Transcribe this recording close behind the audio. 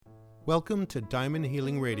Welcome to Diamond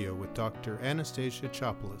Healing Radio with Dr. Anastasia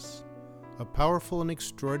Chopoulos, a powerful and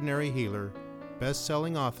extraordinary healer,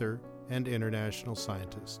 best-selling author, and international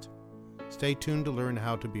scientist. Stay tuned to learn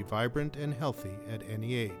how to be vibrant and healthy at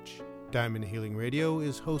any age. Diamond Healing Radio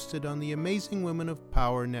is hosted on the Amazing Women of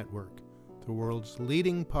Power Network, the world's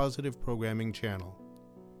leading positive programming channel.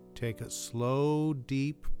 Take a slow,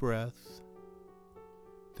 deep breath,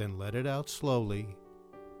 then let it out slowly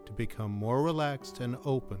to become more relaxed and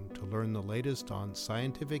open to learn the latest on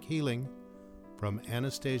scientific healing from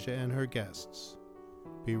Anastasia and her guests.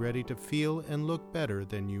 Be ready to feel and look better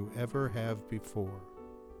than you ever have before.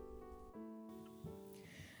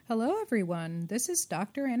 Hello, everyone. This is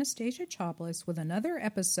Dr. Anastasia Chopoulos with another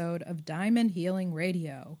episode of Diamond Healing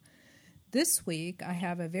Radio. This week, I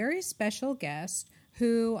have a very special guest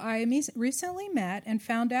who I recently met and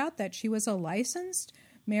found out that she was a licensed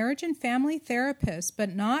marriage and family therapist,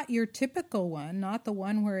 but not your typical one, not the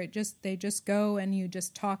one where they just go and you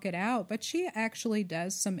just talk it out, but she actually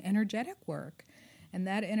does some energetic work. And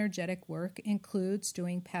that energetic work includes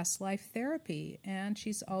doing past life therapy, and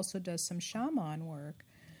she also does some shaman work.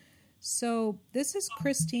 So this is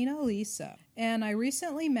Alisa, and I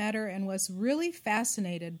recently met her and was really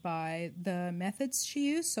fascinated by the methods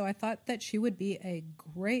she used, so I thought that she would be a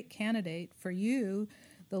great candidate for you,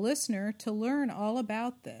 the listener, to learn all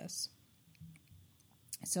about this.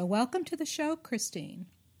 So welcome to the show, Christine.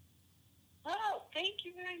 Oh, thank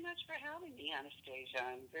you very much for having me, Anastasia.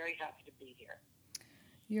 I'm very happy to be here.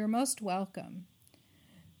 You're most welcome.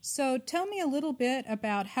 So tell me a little bit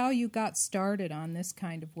about how you got started on this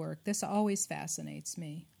kind of work. This always fascinates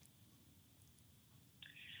me.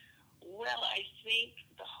 Well, I think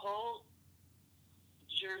the whole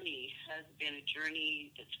journey has been a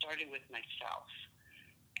journey that started with myself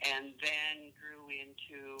and then grew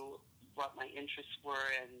into what my interests were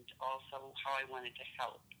and also how I wanted to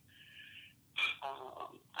help.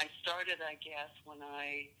 I started, I guess, when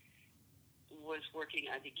I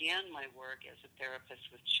began my work as a therapist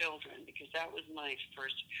with children because that was my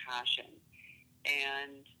first passion.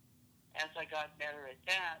 And as I got better at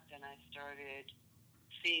that, then I started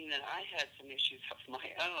seeing that I had some issues of my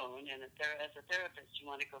own. And as a therapist, you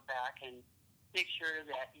want to go back and make sure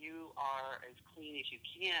that you are as clean as you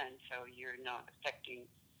can so you're not affecting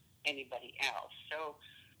anybody else. So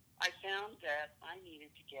I found that I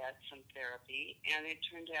needed to get some therapy, and it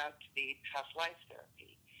turned out to be past life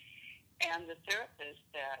therapy. And the therapist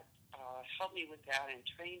that helped me with that and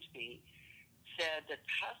trained me said that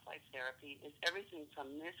past life therapy is everything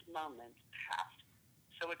from this moment past.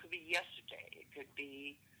 So it could be yesterday. It could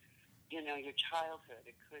be, your childhood.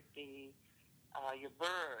 It could be your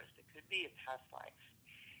birth. It could be a past life.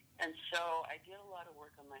 And so I did a lot of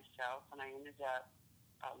work on myself, and I ended up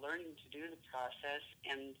learning to do the process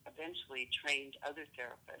and eventually trained other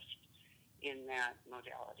therapists in that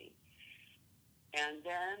modality. And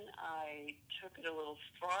then I took it a little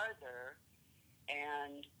farther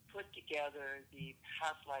and put together the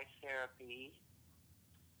past life therapy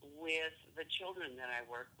with the children that I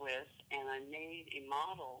work with, and I made a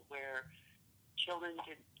model where children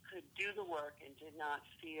could do the work and did not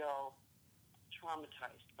feel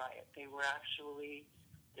traumatized by it. They were actually,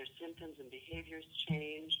 their symptoms and behaviors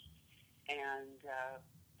changed, and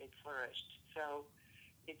they flourished. So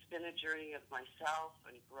it's been a journey of myself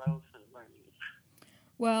and growth and learning.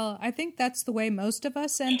 Well, I think that's the way most of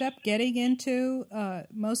us end up getting into.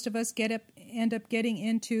 End up getting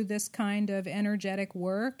into this kind of energetic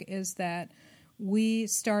work. Is that we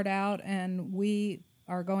start out and we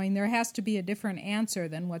are going. There has to be a different answer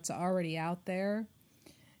than what's already out there,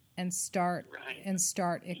 and start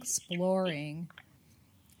exploring.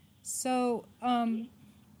 So,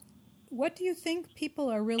 what do you think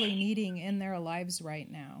people are really needing in their lives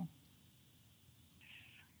right now?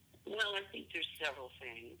 Well, I think there's several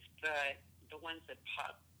things, but the ones that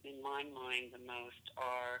pop in my mind the most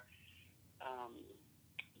are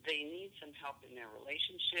they need some help in their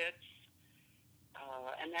relationships,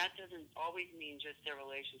 and that doesn't always mean just their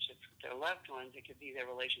relationships with their loved ones. It could be their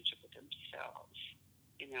relationship with themselves,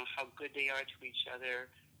 how good they are to each other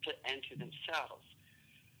and to themselves.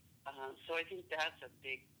 So I think that's a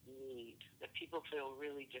big need, that people feel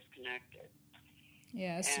really disconnected.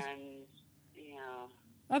 Yes. And,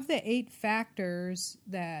 of the 8 factors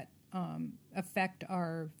that affect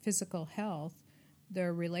our physical health,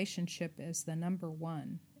 the relationship is the number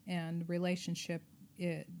one. And relationship,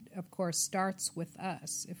 it, of course, starts with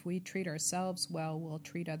us. If we treat ourselves well, we'll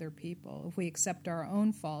treat other people. If we accept our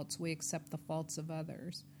own faults, we accept the faults of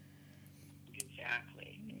others. Exactly.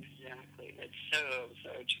 That's so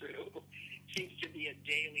true. Seems to be a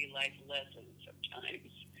daily life lesson sometimes.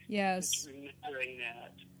 Yes. Just remembering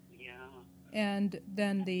that. Yeah. And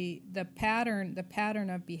then the pattern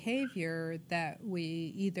of behavior that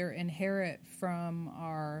we either inherit from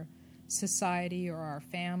our society or our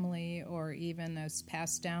family, or even as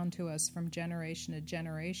passed down to us from generation to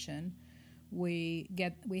generation, we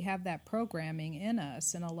have that programming in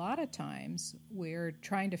us, and a lot of times we're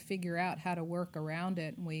trying to figure out how to work around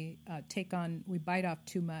it, and we bite off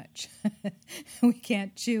too much. We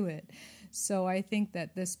can't chew it. So I think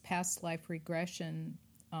that this past life regression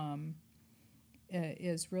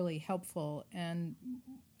is really helpful. And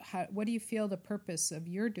what do you feel the purpose of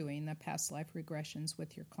your doing the past life regressions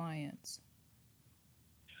with your clients?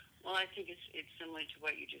 Well, I think it's similar to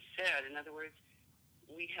what you just said. In other words,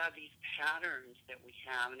 we have these patterns that we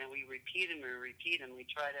have, and then we repeat them and repeat them. We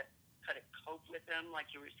try to kind of cope with them,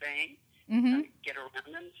 like you were saying, Mm-hmm. get around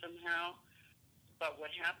them somehow. But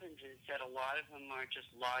what happens is that a lot of them are just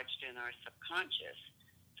lodged in our subconscious.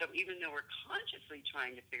 So even though we're consciously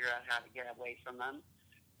trying to figure out how to get away from them,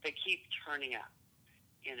 they keep turning up,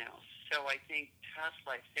 So I think past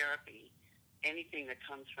life therapy, anything that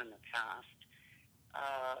comes from the past,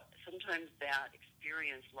 sometimes that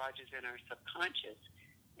experience lodges in our subconscious,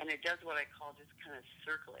 and it does what I call just kind of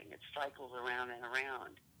circling. It cycles around and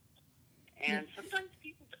around. And sometimes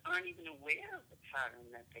people aren't even aware of the pattern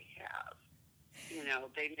that they have.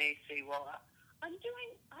 They may say, well, I seem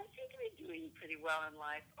to be doing pretty well in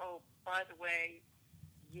life. Oh, by the way,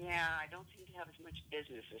 I don't seem to have as much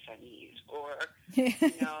business as I need. Or, I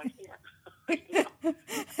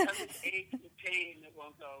have this ache and pain that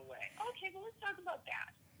won't go away. Okay, well, let's talk about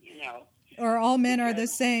that, Or all men are the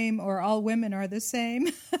same, or all women are the same.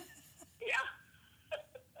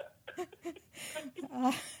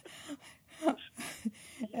 Yeah.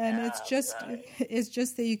 And it's just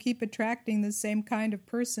that you keep attracting the same kind of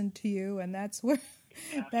person to you, and that's where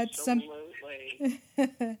Absolutely.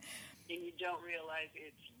 And you don't realize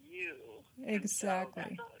it's you.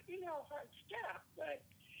 Exactly. So that's a hard step, but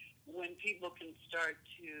when people can start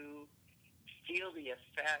to feel the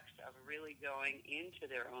effects of really going into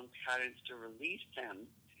their own patterns to release them,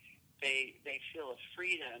 they feel a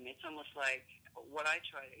freedom. It's almost like what I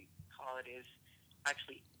try to call it is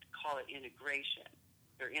actually call it integration.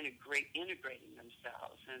 They're integrating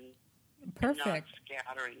themselves and perfect. Not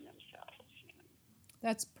scattering themselves.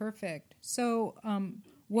 That's perfect. So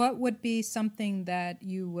what would be something that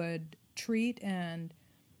you would treat? And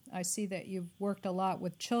I see that you've worked a lot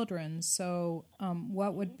with children. So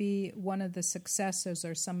what would be one of the successes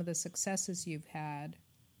or some of the successes you've had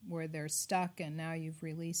where they're stuck and now you've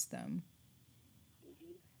released them?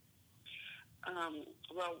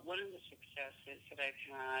 Well, one of the successes that I've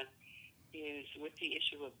had is with the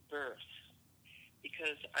issue of birth,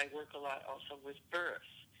 because I work a lot also with birth.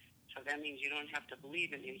 So that means you don't have to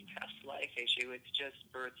believe in any past life issue. It's just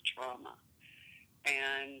birth trauma.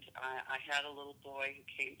 And I had a little boy who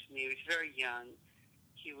came to me. He was very young.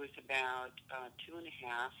 He was about 2.5,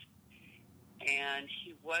 and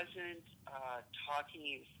he wasn't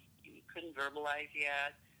talking. He couldn't verbalize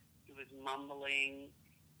yet. He was mumbling.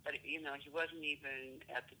 But, he wasn't even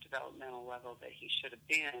at the developmental level that he should have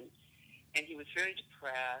been. And he was very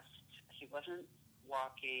depressed. He wasn't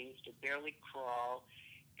walking. He could barely crawl.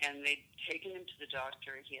 And they'd taken him to the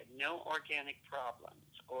doctor. He had no organic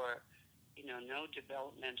problems or, no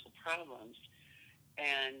developmental problems.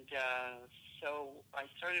 And so I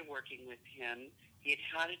started working with him. He had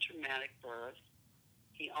had a traumatic birth.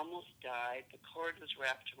 He almost died. The cord was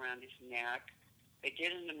wrapped around his neck. They did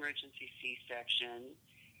an emergency C-section.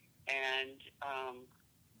 And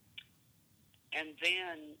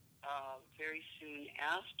then very soon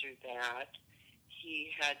after that,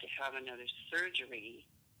 he had to have another surgery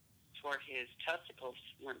for his testicles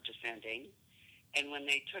weren't descending. And when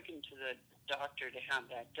they took him to the doctor to have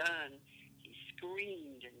that done, he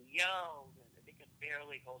screamed and yelled, and they could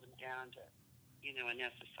barely hold him down to,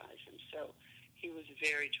 anesthetize him. So he was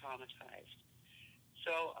very traumatized.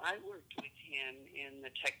 So I worked with him in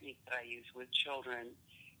the technique that I use with children,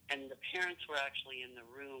 and the parents were actually in the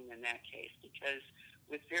room in that case, because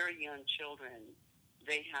with very young children,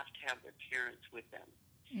 they have to have their parents with them.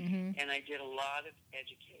 Mm-hmm. And I did a lot of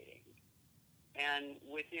educating. And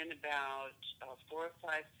within about 4 or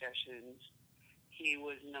 5 sessions, he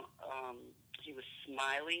was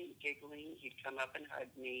smiling, giggling. He'd come up and hug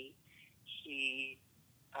me. He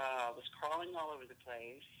was crawling all over the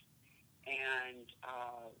place and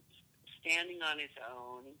standing on his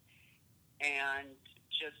own and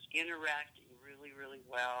just interacting really, really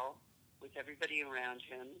well with everybody around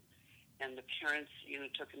him. And the parents,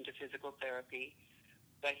 took him to physical therapy,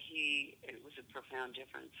 but it was a profound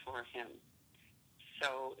difference for him.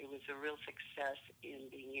 So it was a real success in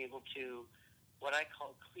being able to what I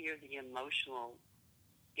call clear the emotional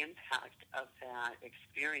impact of that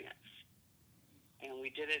experience. And we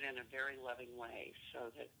did it in a very loving way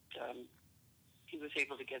so that he was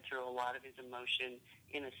able to get through a lot of his emotion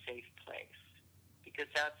in a safe place. Because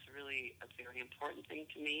that's really a very important thing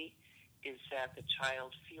to me, is that the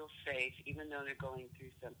child feels safe even though they're going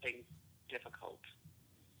through something difficult.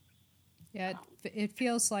 Yeah, it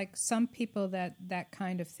feels like some people that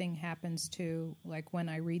kind of thing happens to, like when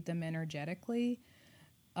I read them energetically,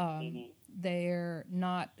 they're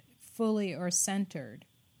not fully or centered.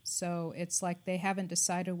 So it's like they haven't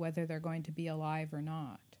decided whether they're going to be alive or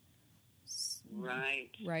not. Right.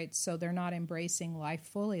 Right. So they're not embracing life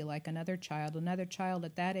fully like another child. Another child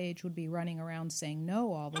at that age would be running around saying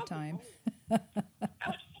no all the time.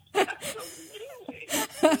 Absolutely.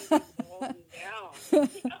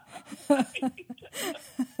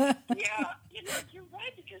 Yeah, you're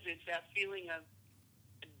right, because it's that feeling of,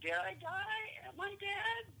 did I die? Am I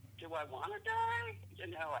dead? Do I want to die?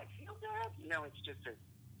 I feel dead. No, it's just a,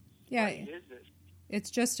 yeah, what is this? It's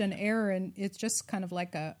just an error, and it's just kind of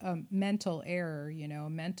like a mental error,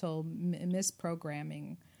 mental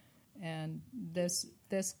misprogramming. And this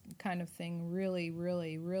kind of thing really,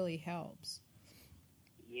 really, really helps.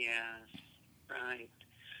 Yes, right.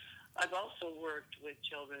 I've also worked with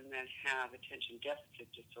children that have attention deficit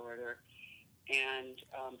disorder, and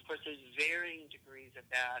of course there's varying degrees of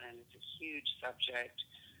that, and it's a huge subject.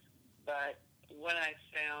 But what I've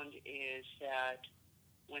found is that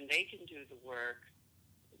when they can do the work,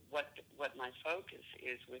 what my focus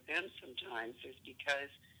is with them sometimes is because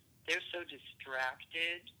they're so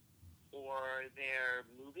distracted or they're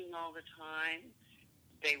moving all the time.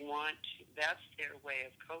 That's their way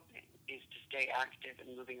of coping, is to stay active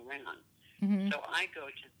and moving around. Mm-hmm. So I go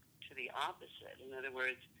to the opposite. In other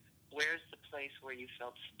words, where's the place where you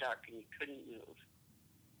felt stuck and you couldn't move?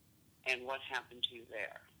 And what happened to you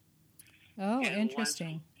there? Oh,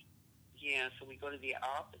 interesting. So we go to the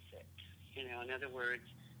opposite. In other words,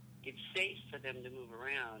 it's safe for them to move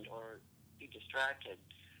around or be distracted,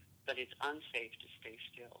 but it's unsafe to stay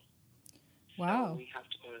still. Wow. So we have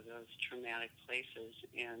to go to those traumatic places.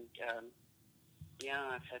 And,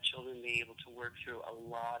 I've had children be able to work through a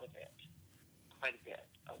lot of it, quite a bit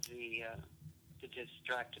of the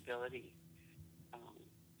distractibility.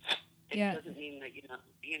 It doesn't mean that,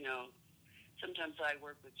 sometimes I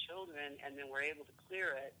work with children and then we're able to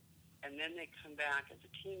clear it, and then they come back as a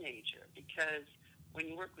teenager, because when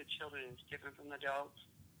you work with children, it's different from adults.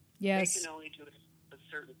 Yes. They can only do it at a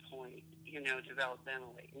certain point,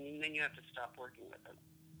 developmentally, and then you have to stop working with them.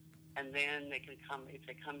 And then they can if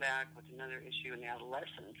they come back with another issue in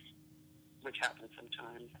adolescence, which happens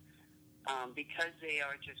sometimes, because they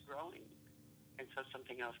are just growing, and so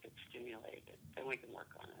something else gets stimulated, then we can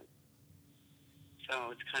work on it.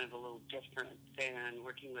 So it's kind of a little different than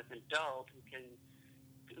working with an adult who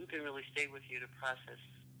can really stay with you to process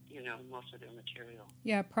most of their material.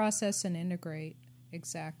 Yeah, process and integrate.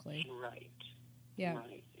 Exactly. Right. Yeah.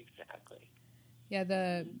 Right, exactly. Yeah,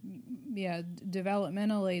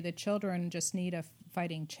 developmentally, the children just need a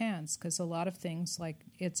fighting chance, because a lot of things, like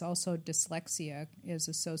it's also dyslexia is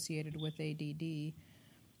associated with ADD.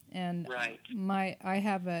 And right. I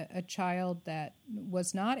have a child that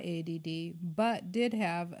was not ADD, but did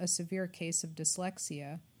have a severe case of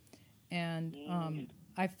dyslexia. And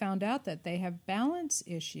I found out that they have balance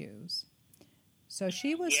issues. So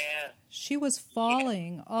she was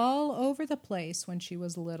falling all over the place when she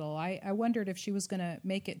was little. I wondered if she was going to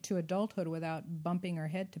make it to adulthood without bumping her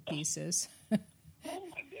head to pieces. Oh,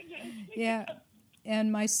 my goodness. Yeah.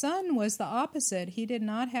 And my son was the opposite. He did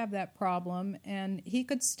not have that problem, and he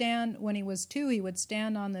could stand, when he was 2, he would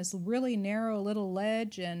stand on this really narrow little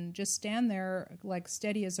ledge and just stand there like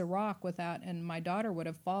steady as a rock and my daughter would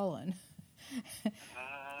have fallen.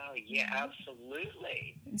 Oh, yeah,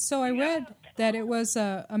 absolutely. So I read that it was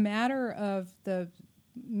a matter of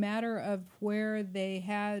where they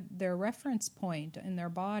had their reference point in their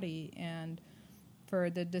body, and for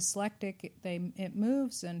the dyslectic it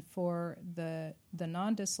moves, and for the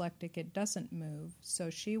non-dyslectic it doesn't move. So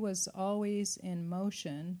she was always in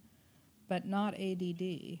motion, but not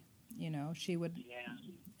ADD. She would. Yeah.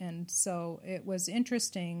 And so it was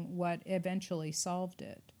interesting what eventually solved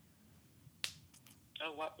it.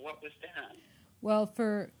 Oh, what was that? Well,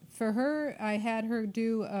 for her, I had her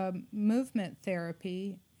do movement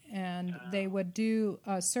therapy, and they would do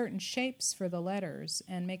certain shapes for the letters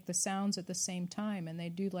and make the sounds at the same time, and they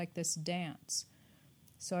do like this dance.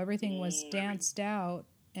 So everything was danced out,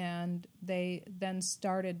 and they then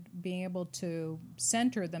started being able to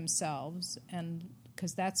center themselves, and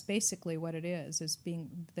because that's basically what it is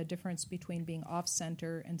being the difference between being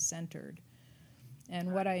off-center and centered.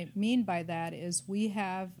 And what I mean by that is we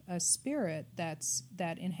have a spirit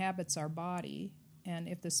that inhabits our body, and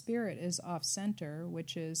if the spirit is off center,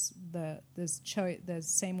 which is the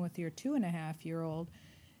same with your 2.5-year-old,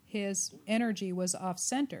 his energy was off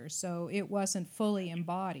center, so it wasn't fully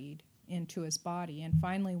embodied into his body. And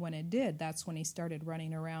finally, when it did, that's when he started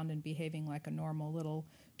running around and behaving like a normal little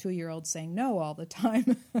 2-year-old, saying no all the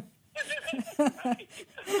time. Right.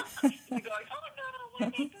 You're going, oh no, what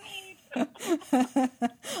am I doing?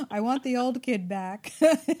 I want the old kid back.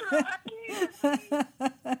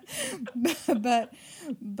 but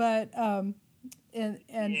and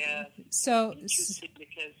yeah, so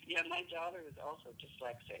because my daughter is also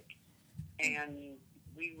dyslexic, and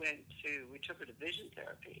we took her to vision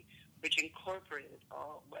therapy, which incorporated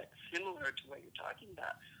similar to what you're talking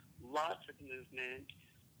about, lots of movement,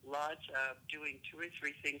 lots of doing 2 or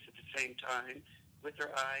 3 things at the same time, with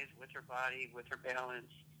her eyes, with her body, with her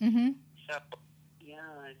balance. Mm-hmm. So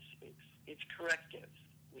it's corrective,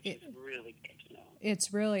 which is really good to know.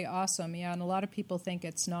 It's really awesome, and a lot of people think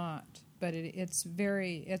it's not, but it's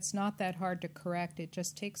not that hard to correct. It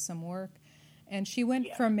just takes some work. And she went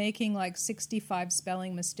from making like 65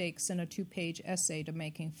 spelling mistakes in a 2-page essay to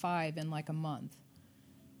making 5 in like a month.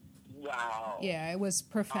 Wow. Yeah, it was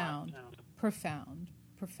profound. Awesome.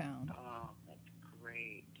 Profound. Oh, that's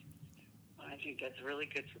great. I think that's really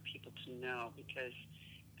good for people to know, because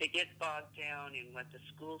they get bogged down in what the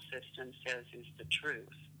school system says is the truth.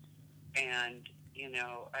 And,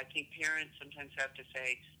 I think parents sometimes have to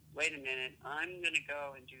say, wait a minute, I'm going to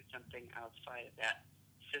go and do something outside of that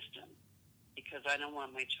system, because I don't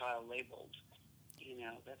want my child labeled.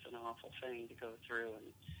 That's an awful thing to go through.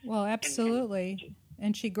 Well, absolutely.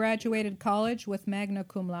 And she graduated college with magna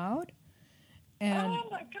cum laude. And, oh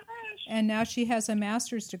my gosh! And now she has a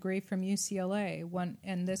master's degree from UCLA.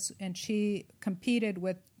 And she competed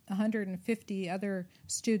with 150 other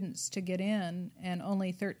students to get in, and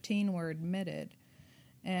only 13 were admitted.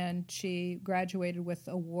 And she graduated with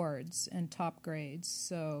awards and top grades.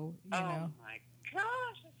 So oh my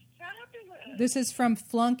gosh, that's fabulous! This is from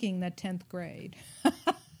flunking the 10th grade.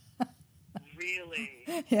 Really?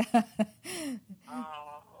 Yeah.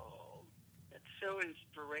 Oh, that's so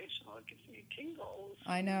inspirational. It gives me tingles.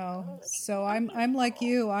 I know. Oh, So I'm like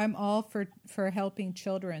you. I'm all for helping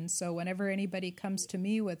children. So whenever anybody comes to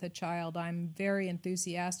me with a child, I'm very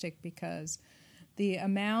enthusiastic, because the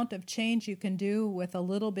amount of change you can do with a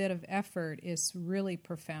little bit of effort is really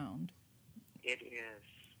profound. It is.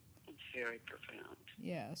 It's very profound.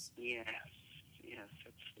 Yes. Yes,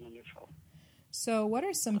 it's wonderful. So what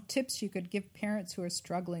are some tips you could give parents who are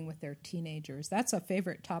struggling with their teenagers? That's a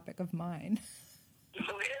favorite topic of mine.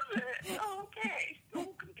 Oh, is it? Oh, okay.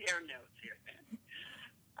 We'll compare notes here then.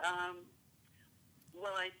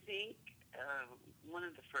 Well, I think one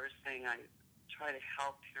of the first thing I try to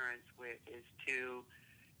help parents with is to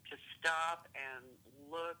stop and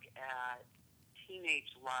look at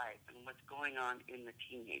teenage life and what's going on in the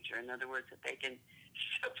teenager. In other words, that they can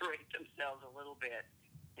separate themselves a little bit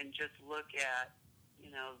and just look at,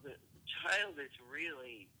 the child is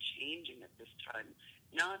really changing at this time,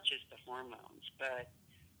 not just the hormones, but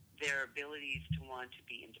their abilities to want to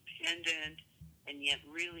be independent, and yet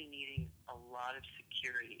really needing a lot of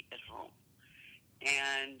security at home.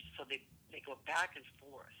 And so they go back and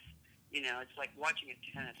forth. It's like watching a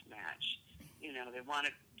tennis match. They want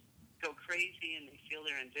to go crazy and they feel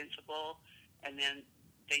they're invincible, and then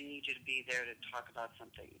they need you to be there to talk about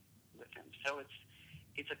something with them. So it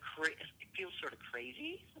feels sort of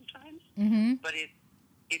crazy sometimes, but if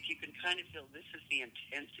you can kind of feel this is the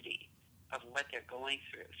intensity of what they're going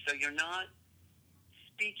through. So you're not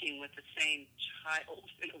speaking with the same child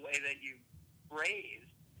in a way that you raised.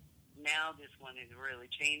 Now this one is really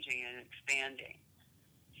changing and expanding.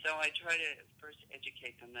 So I try to first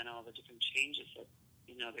educate them on all the different changes that,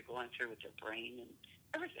 they're going through with their brain and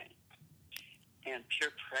everything. And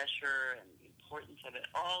peer pressure and the importance of it,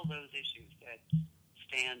 all those issues that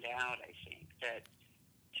stand out, I think, that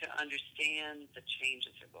to understand the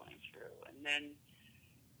changes they're going through. And then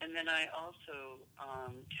I also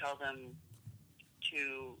tell them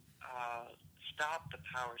to stop the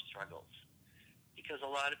power struggles, because a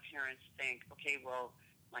lot of parents think, okay, well,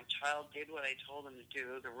 my child did what I told them to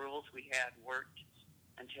do. The rules we had worked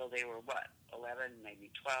until they were, 11,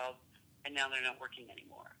 maybe 12, and now they're not working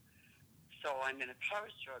anymore. So I'm in a power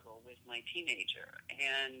struggle with my teenager.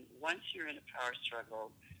 And once you're in a power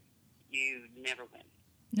struggle, you never win.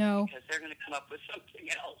 No. Because they're going to come up with something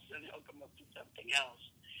else, and they'll come up with something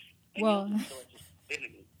else. And well, you'll just just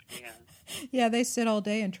spinning. Yeah. Yeah, they sit all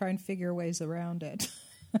day and try and figure ways around it.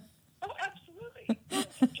 Oh, absolutely.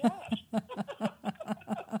 That's a job.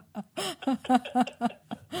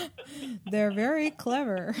 They're very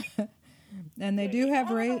clever. And they do have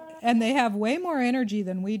and they have way more energy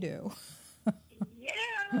than we do.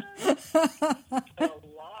 Yeah. Put a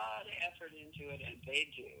lot of effort into it, and they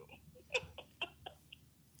do.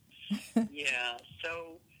 Yeah,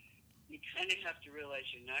 so you kind of have to realize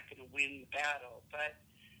you're not going to win the battle, but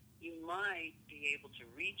you might be able to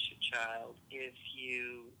reach a child if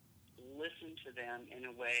you listen to them in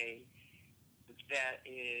a way that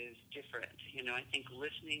is different. You know, I think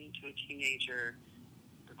listening to a teenager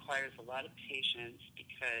requires a lot of patience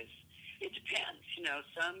because it depends. You know,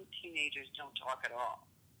 some teenagers don't talk at all.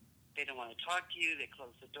 They don't want to talk to you. They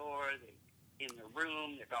close the door. They're in their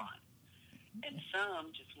room. They're gone. And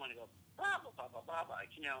some just want to go, blah, blah, blah, blah, blah, blah.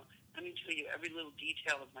 You know, let me tell you every little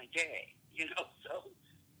detail of my day, you know. So,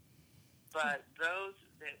 but those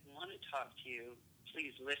that want to talk to you,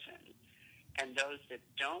 please listen. And those that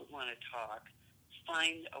don't want to talk,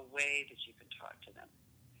 find a way that you can talk to them.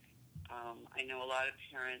 I know a lot of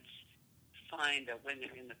parents find that when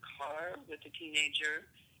they're in the car with a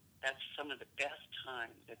teenager, that's some of the best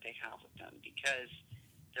time that they have with them because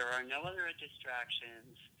there are no other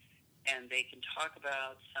distractions and they can talk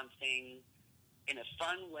about something in a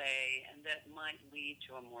fun way and that might lead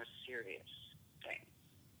to a more serious thing.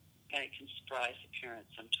 And it can surprise the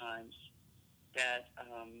parents sometimes that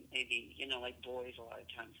maybe, you know, like boys a lot of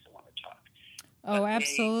times don't want to talk. Oh, but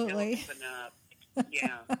absolutely. they open up.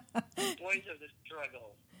 Yeah. Boys are the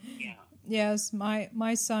struggle. Yeah. Yes,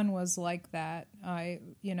 my son was like that.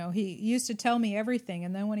 He used to tell me everything,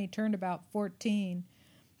 and then when he turned about 14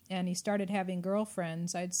 and he started having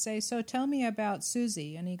girlfriends, I'd say, "So tell me about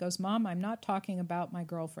Susie." And he goes, "Mom, I'm not talking about my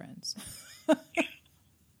girlfriends."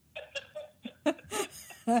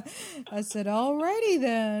 I said, "Alrighty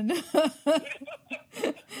then."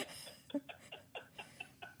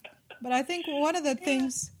 But I think one of the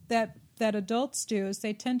things that adults do is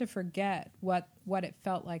they tend to forget what it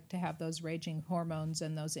felt like to have those raging hormones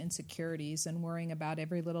and those insecurities and worrying about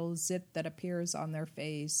every little zit that appears on their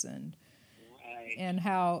face and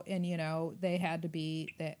how they had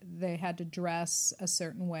to dress a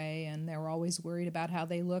certain way and they were always worried about how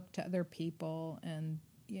they looked to other people and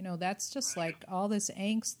that's just like all this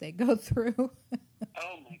angst they go through.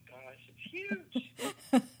 Oh my gosh, it's huge.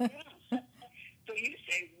 Yeah. So you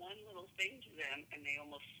say one little thing to them and they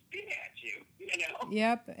almost spit at you,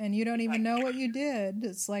 Yep, and you don't even know what you did.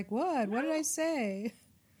 It's like, what? No. What did I say?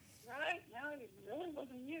 Right? No, it really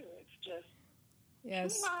wasn't you. It's just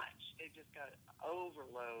too much. They've just got an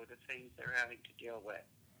overload of things they're having to deal with.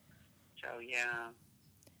 So, yeah.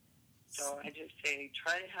 So I just say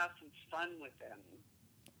try to have some fun with them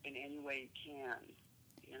in any way you can.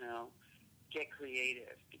 Get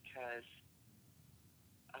creative because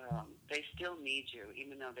they still need you,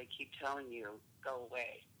 even though they keep telling you, go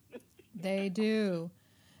away. They do.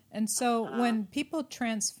 And so when people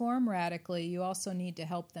transform radically, you also need to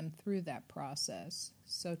help them through that process.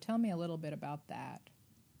 So tell me a little bit about that.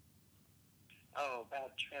 Oh,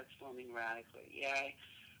 about transforming radically. Yeah.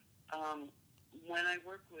 When I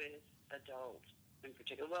work with adults in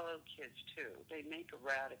particular, well, kids too, they make a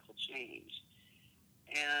radical change.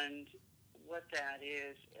 And what that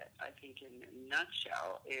is, I think in a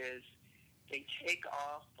nutshell, is they take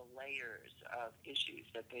off the layers of issues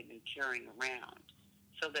that they've been carrying around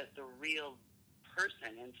so that the real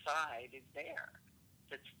person inside is there,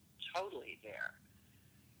 that's totally there.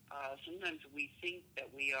 Sometimes we think that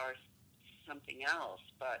we are something else,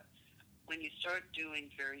 but when you start doing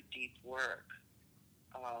very deep work,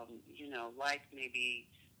 like maybe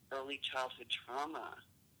early childhood trauma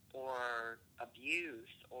or abuse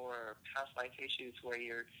or past life issues where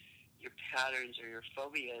your patterns or your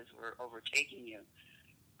phobias were overtaking you,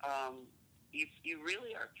 you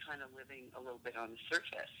really are kind of living a little bit on the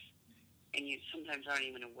surface, and you sometimes aren't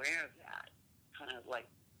even aware of that, kind of like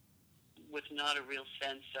with not a real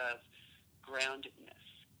sense of groundedness.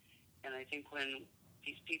 And I think when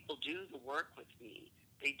these people do the work with me,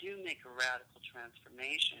 they do make a radical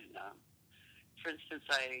transformation. For instance,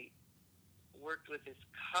 I worked with this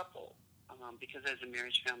couple because as a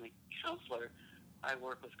marriage family counselor, I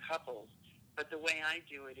work with couples. But the way I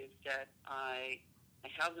do it is that I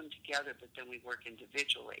have them together, but then we work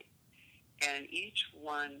individually. And each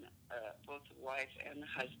one, both the wife and the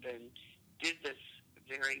husband, did this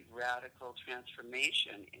very radical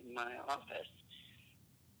transformation in my office.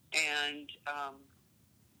 And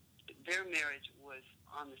their marriage was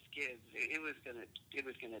on the skids. It was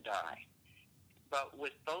gonna die. But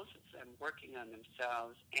with both of them working on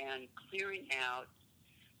themselves and clearing out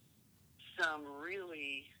some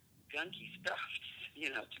really gunky stuff,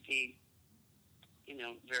 to be,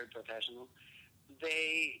 very professional,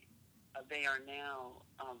 they they are now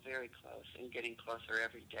very close and getting closer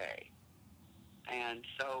every day. And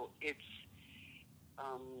so it's,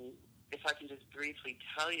 if I can just briefly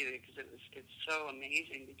tell you, because it's so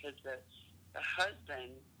amazing, because the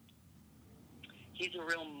husband, he's a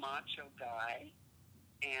real macho guy,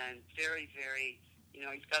 and very, very,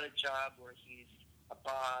 he's got a job where he's a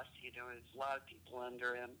boss, there's a lot of people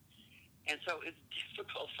under him. And so it's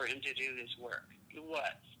difficult for him to do this work. It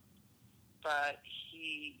was. But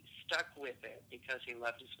he stuck with it because he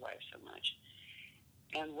loved his wife so much.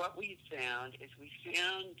 And what we found that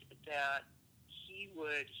he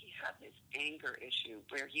had this anger issue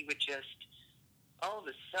where he would just, all of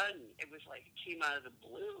a sudden, it was like it came out of the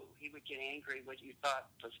blue. He would get angry what you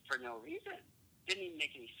thought was for no reason. Didn't even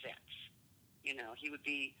make any sense. He would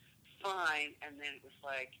be fine, and then it was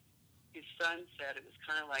like, his son said it was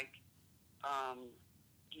kind of like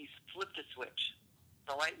he flipped a switch.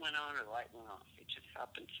 The light went on or the light went off. It just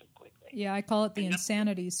happened so quickly. Yeah, I call it the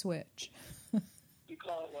insanity switch. You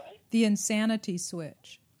call it what? The insanity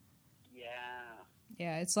switch. Yeah.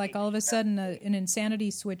 Yeah, it's like all of a sudden an insanity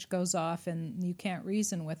switch goes off and you can't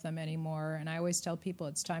reason with them anymore. And I always tell people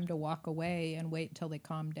it's time to walk away and wait until they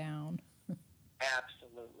calm down.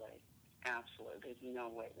 Absolutely. There's no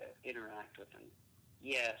way to interact with them.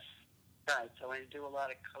 Yes. Right. So I do a lot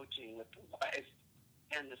of coaching with the wife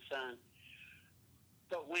and the son.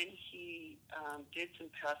 But when he did some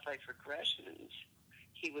past life regressions,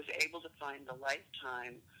 he was able to find the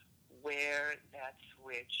lifetime where that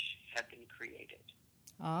switch had been created.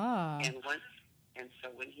 Ah. And so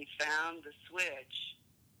when he found the switch,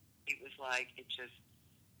 it was like it just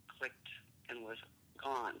clicked and was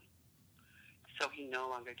gone. So he no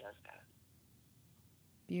longer does that.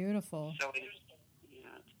 Beautiful. So it's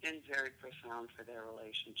been very profound for their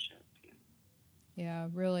relationship. Yeah,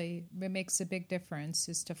 really, it makes a big difference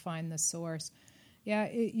is to find the source. Yeah,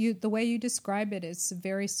 the way you describe it is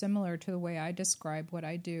very similar to the way I describe what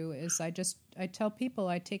I do. Is I tell people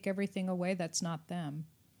I take everything away that's not them,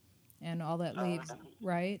 and all that leaves,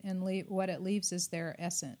 right? And what it leaves is their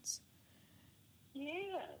essence.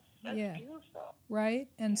 Yes, that's beautiful. Right,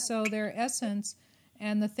 and so their essence,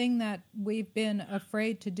 and the thing that we've been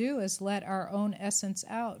afraid to do is let our own essence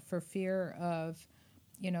out for fear of,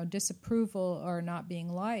 disapproval or not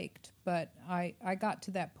being liked. But I got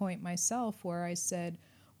to that point myself where I said,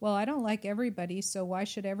 well, I don't like everybody, so why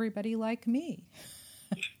should everybody like me?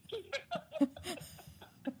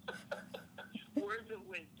 Words of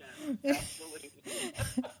wisdom. Absolutely.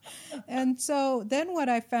 And so then what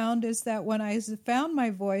I found is that when I found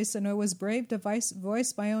my voice and I was brave to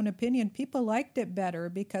voice my own opinion, people liked it better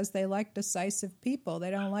because they like decisive people.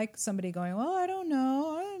 They don't like somebody going, well, I don't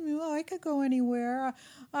know. I could go anywhere.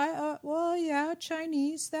 Well, yeah,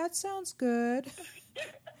 Chinese. That sounds good.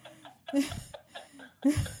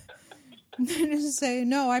 Say,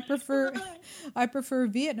 no, I prefer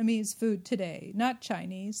Vietnamese food today, not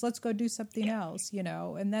Chinese. Let's go do something else,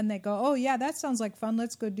 And then they go, oh, yeah, that sounds like fun.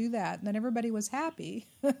 Let's go do that. And then everybody was happy.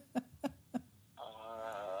 Isn't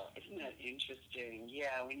that interesting?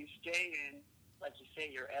 Yeah, when you stay in, like you say,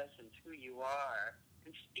 your essence, who you are,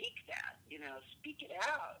 and speak that, speak it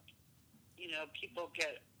out. People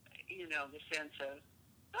get, the sense of,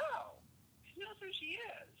 oh, she knows who she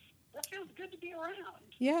is. That feels good to be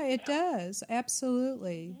around. Yeah, it does.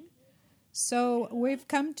 Absolutely. Mm-hmm. So we've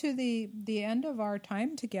come to the end of our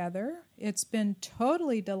time together. It's been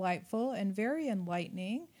totally delightful and very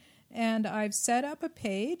enlightening. And I've set up a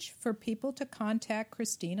page for people to contact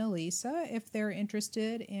Christine Alisa if they're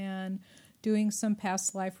interested in doing some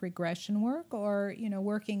past life regression work or,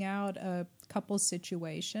 working out a couple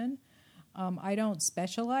situation. I don't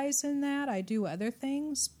specialize in that. I do other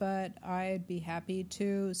things, but I'd be happy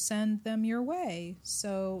to send them your way.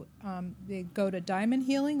 So they go to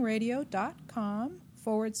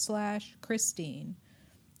diamondhealingradio.com/Christine.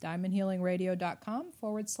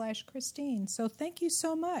 diamondhealingradio.com/Christine. So thank you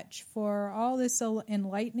so much for all this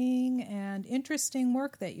enlightening and interesting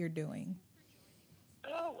work that you're doing.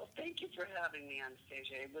 Oh, well, thank you for having me,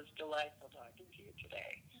 Anastasia. It was delightful talking to you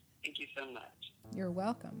today. Thank you so much. You're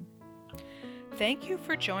welcome. Thank you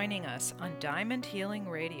for joining us on Diamond Healing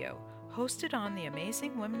Radio, hosted on the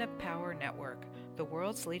Amazing Women of Power Network, the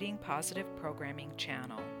world's leading positive programming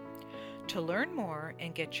channel. To learn more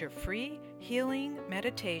and get your free healing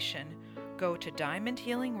meditation, go to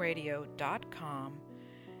diamondhealingradio.com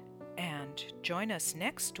and join us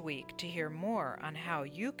next week to hear more on how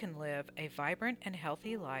you can live a vibrant and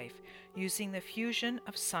healthy life using the fusion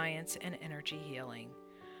of science and energy healing.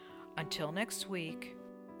 Until next week,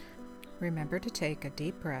 remember to take a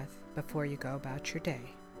deep breath before you go about your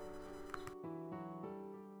day.